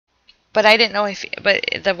But I didn't know if, but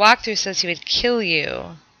the walkthrough says he would kill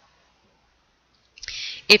you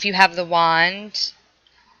if you have the wand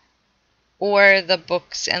or the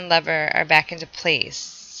books and lever are back into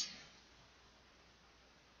place.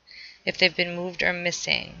 If they've been moved or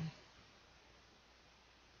missing.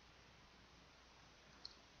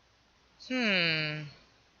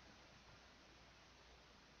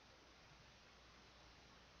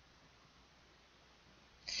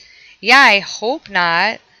 Yeah, I hope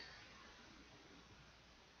not.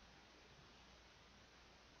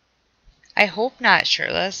 I hope not,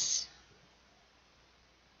 Shirtless.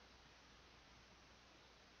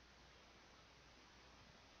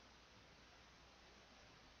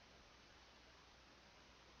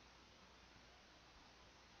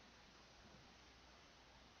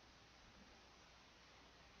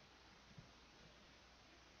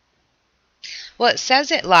 Well, it says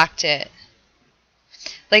it locked it.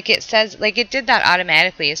 Like it says, like it did that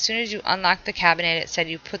automatically. As soon as you unlocked the cabinet, it said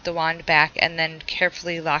you put the wand back and then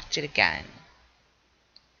carefully locked it again.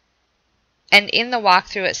 And in the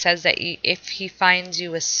walkthrough, it says that if he finds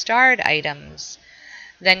you with starred items,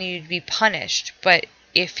 then you'd be punished. But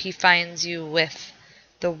if he finds you with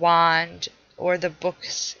the wand or the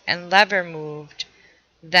books and lever moved,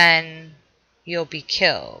 then you'll be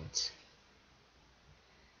killed.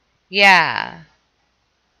 Yeah.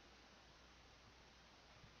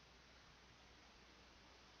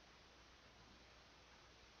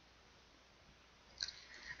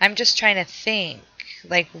 I'm just trying to think,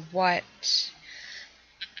 like what...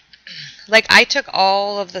 Like I took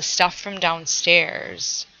all of the stuff from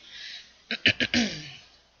downstairs.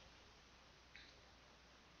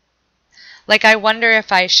 Like I wonder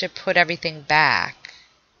if I should put everything back.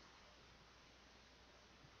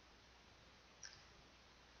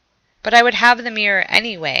 But I would have the mirror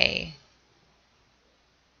anyway.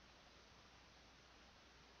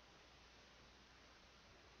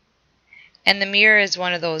 And the mirror is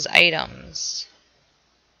one of those items.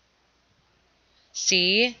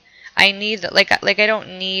 See? I need like I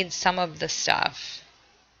don't need some of the stuff.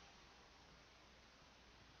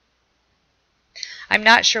 I'm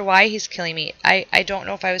not sure why he's killing me. I don't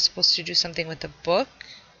know if I was supposed to do something with the book.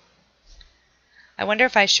 I wonder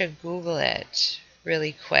if I should Google it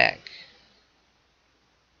really quick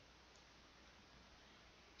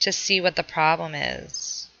to see what the problem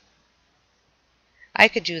is. I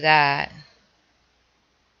could do that.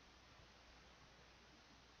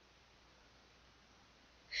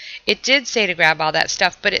 It did say to grab all that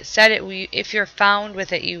stuff, but it said if you're found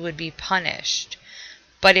with it, you would be punished.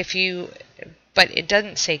 But but it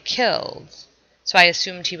doesn't say killed. So I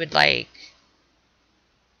assumed he would but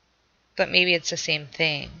maybe it's the same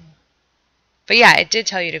thing. But yeah, it did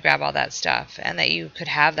tell you to grab all that stuff and that you could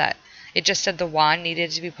have that. It just said the wand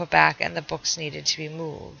needed to be put back and the books needed to be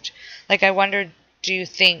moved. Like I wonder, do you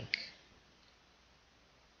think...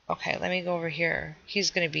 Okay, let me go over here.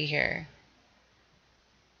 He's going to be here.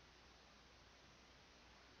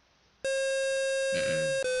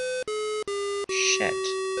 Shit.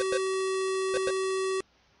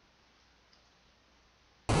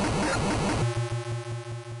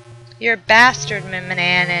 You're a bastard,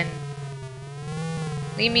 Mananan.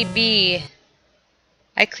 Leave me be.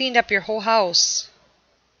 I cleaned up your whole house.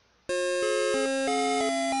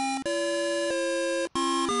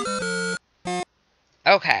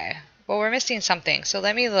 Okay. Well, we're missing something, so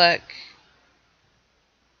let me look.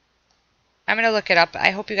 I'm going to look it up. I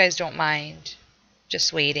hope you guys don't mind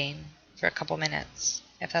just waiting for a couple minutes,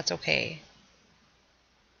 if that's okay.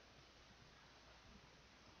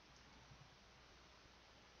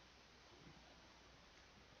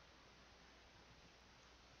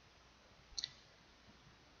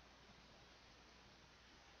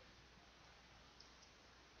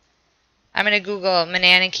 I'm going to Google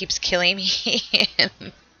Mananan keeps killing me.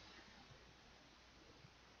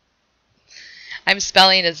 I'm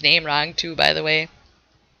spelling his name wrong too, by the way.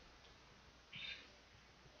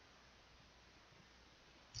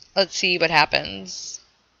 Let's see what happens.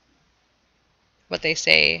 What they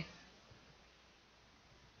say.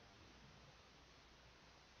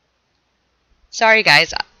 Sorry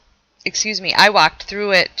guys. Excuse me. I walked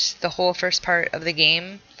through it the whole first part of the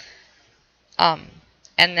game.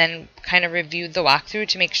 And then kind of reviewed the walkthrough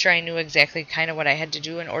to make sure I knew exactly kind of what I had to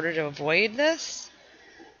do in order to avoid this.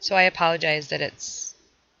 So I apologize that it's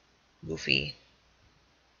goofy.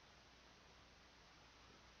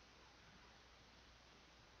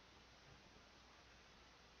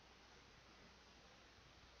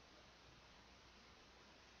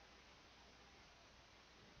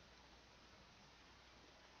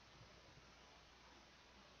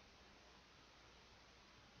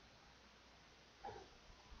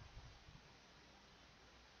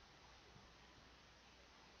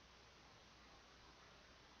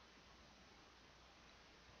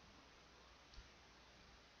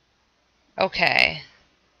 Okay.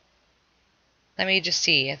 Let me just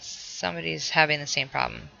see. It's somebody's having the same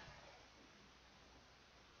problem.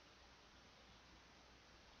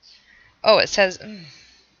 Oh, it says...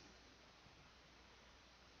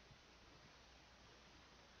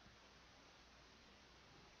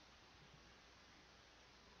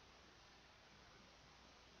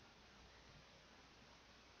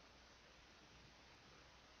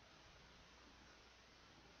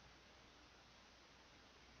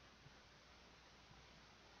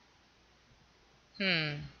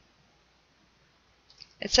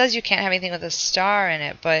 It says you can't have anything with a star in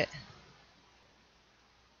it, but...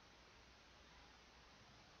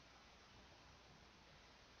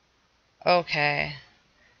 Okay.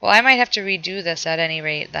 Well, I might have to redo this at any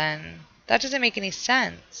rate then. That doesn't make any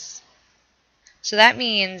sense. So that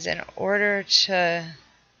means in order to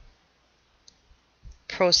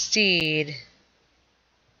proceed...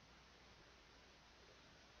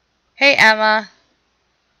 Hey, Emma.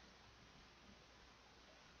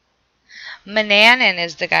 Mananan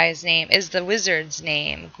is the guy's name, is the wizard's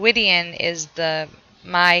name. Gwydion is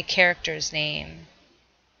my character's name.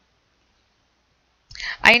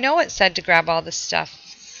 I know it said to grab all this stuff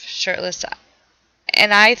shirtless,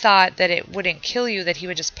 and I thought that it wouldn't kill you, that he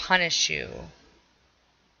would just punish you.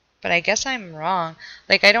 But I guess I'm wrong.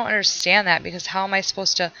 Like, I don't understand that, because how am I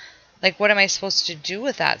supposed to, like, what am I supposed to do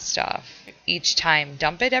with that stuff each time?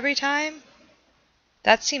 Dump it every time?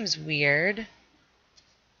 That seems weird.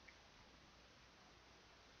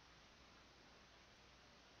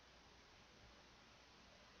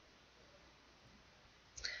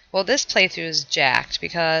 Well, this playthrough is jacked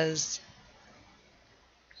because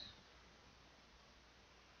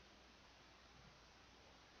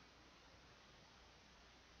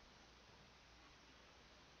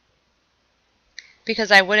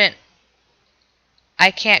I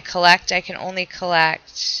can't collect, I can only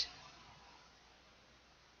collect.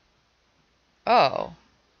 Oh.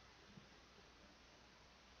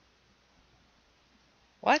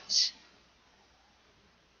 What?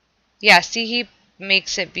 Yeah, see, he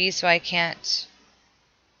makes it be so I can't.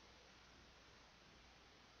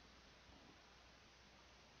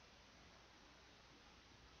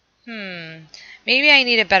 Maybe I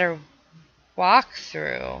need a better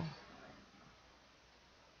walkthrough.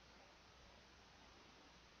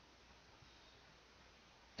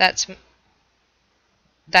 That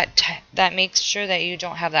makes sure that you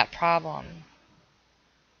don't have that problem.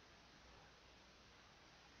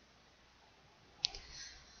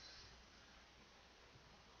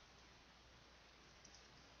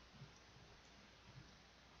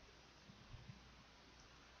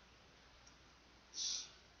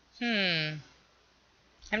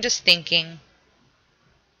 I'm just thinking.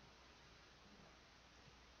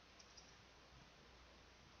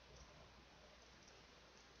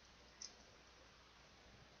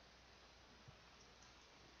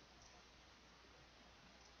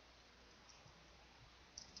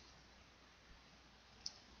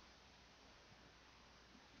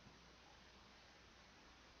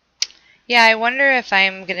 Yeah, I wonder if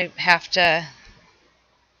I'm gonna have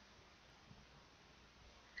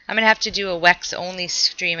to do a Wex only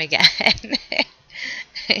stream again.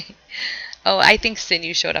 Oh, I think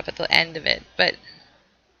Sinew showed up at the end of it, but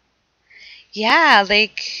yeah,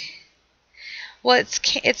 like, well,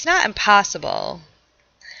 it's not impossible.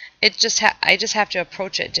 I just have to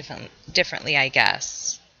approach it differently, I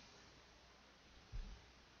guess.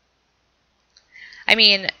 I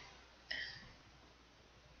mean,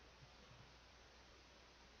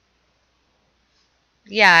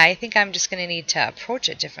 yeah, I think I'm just gonna need to approach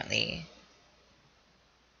it differently.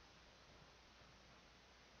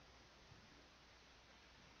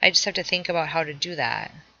 I just have to think about how to do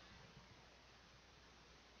that.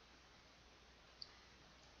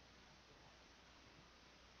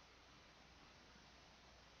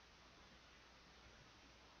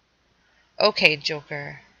 Okay,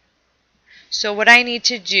 Joker. So what I need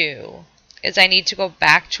to do is I need to go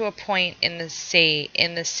back to a point in the save.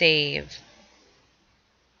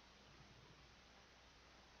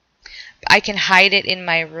 I can hide it in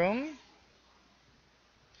my room,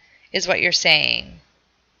 is what you're saying.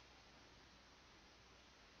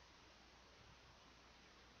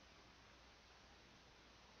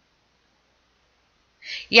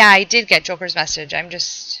 Yeah, I did get Joker's message.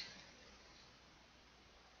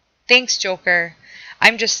 Thanks, Joker.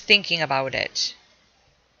 I'm just thinking about it.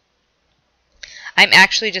 I'm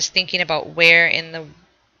actually just thinking about where in the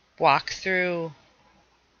walkthrough,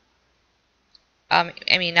 I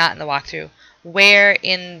mean, not in the walkthrough, where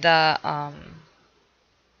in the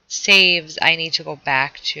saves I need to go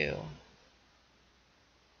back to.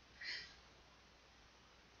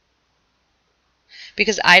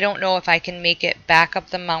 because I don't know if I can make it back up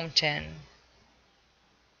the mountain.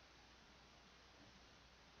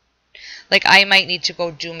 Like, I might need to go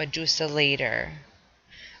do Medusa later.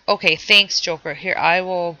 Okay, thanks, Joker. Here, I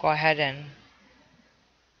will go ahead and...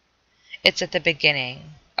 It's at the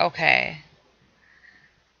beginning. Okay.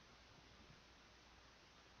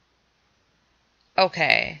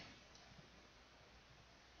 Okay.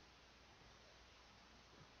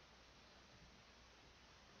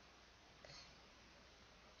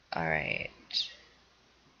 Alright.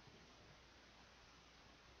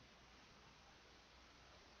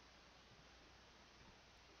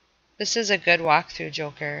 This is a good walkthrough,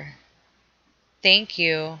 Joker. Thank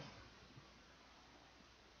you.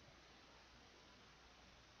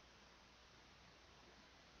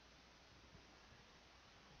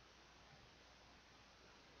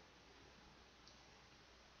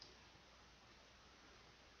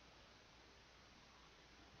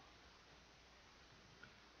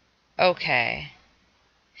 Okay.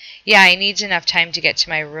 Yeah, I need enough time to get to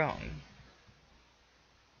my room.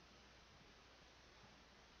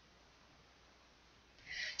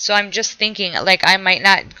 So I'm just thinking, like, I might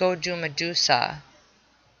not go do Medusa.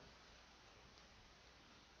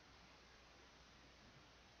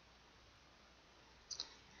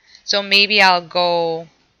 So maybe I'll go...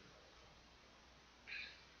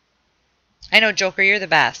 I know, Joker, you're the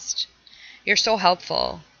best. You're so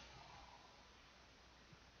helpful.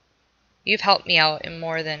 You've helped me out in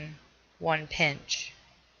more than one pinch.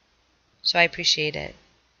 So I appreciate it.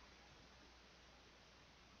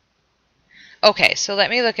 Okay, so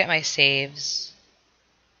let me look at my saves.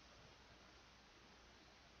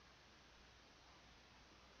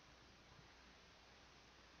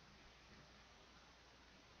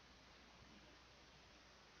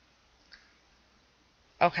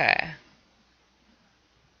 Okay.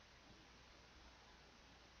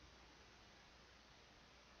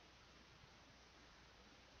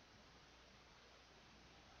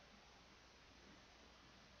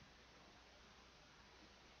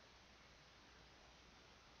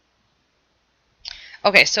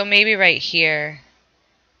 Okay, so maybe right here.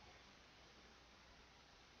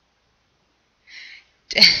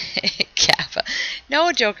 Kappa.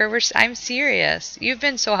 No, Joker, I'm serious. You've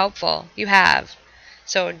been so helpful. You have.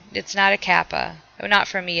 So it's not a Kappa. Oh, not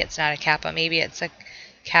for me, it's not a Kappa. Maybe it's a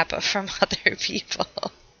Kappa from other people.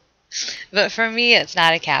 But for me, it's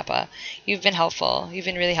not a Kappa. You've been helpful. You've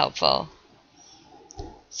been really helpful.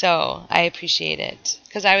 So I appreciate it.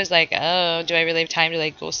 Because I was like, oh, do I really have time to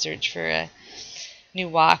like go search for a new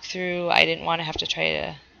walkthrough? I didn't want to have to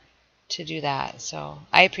try to do that. So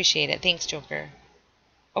I appreciate it. Thanks, Joker.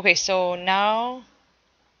 Okay, so now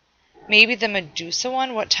maybe the Medusa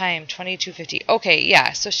one. What time? 22:50. Okay,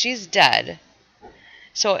 yeah. So she's dead.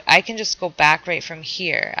 So I can just go back right from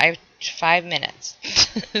here. I have 5 minutes.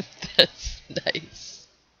 That's nice.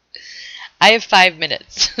 I have 5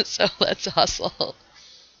 minutes, so let's hustle.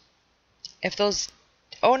 If those...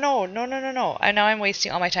 Oh, no. Now I'm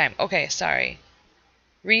wasting all my time. Okay, sorry.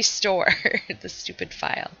 Restore the stupid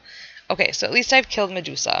file. Okay, so at least I've killed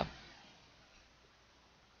Medusa.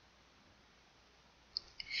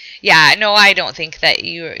 Yeah, no, I don't think that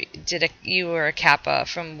you were a Kappa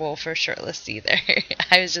from Wolf or Shirtless either.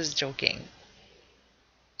 I was just joking.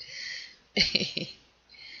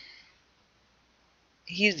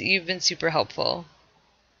 You've been super helpful.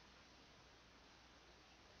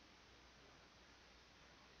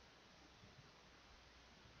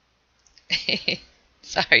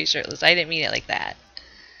 Sorry, Shirtless. I didn't mean it like that.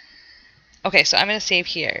 Okay, so I'm going to save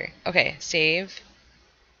here. Okay, save.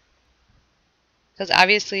 Because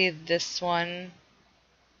obviously this one...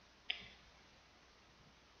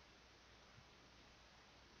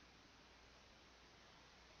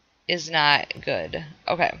 is not good.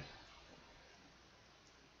 Okay.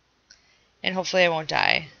 And hopefully I won't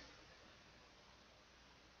die.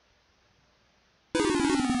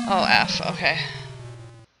 Oh, F. Okay.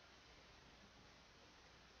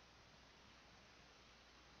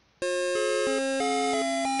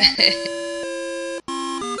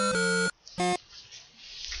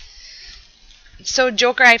 So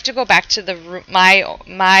Joker, I have to go back to the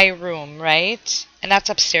my room, right? And that's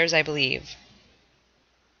upstairs, I believe.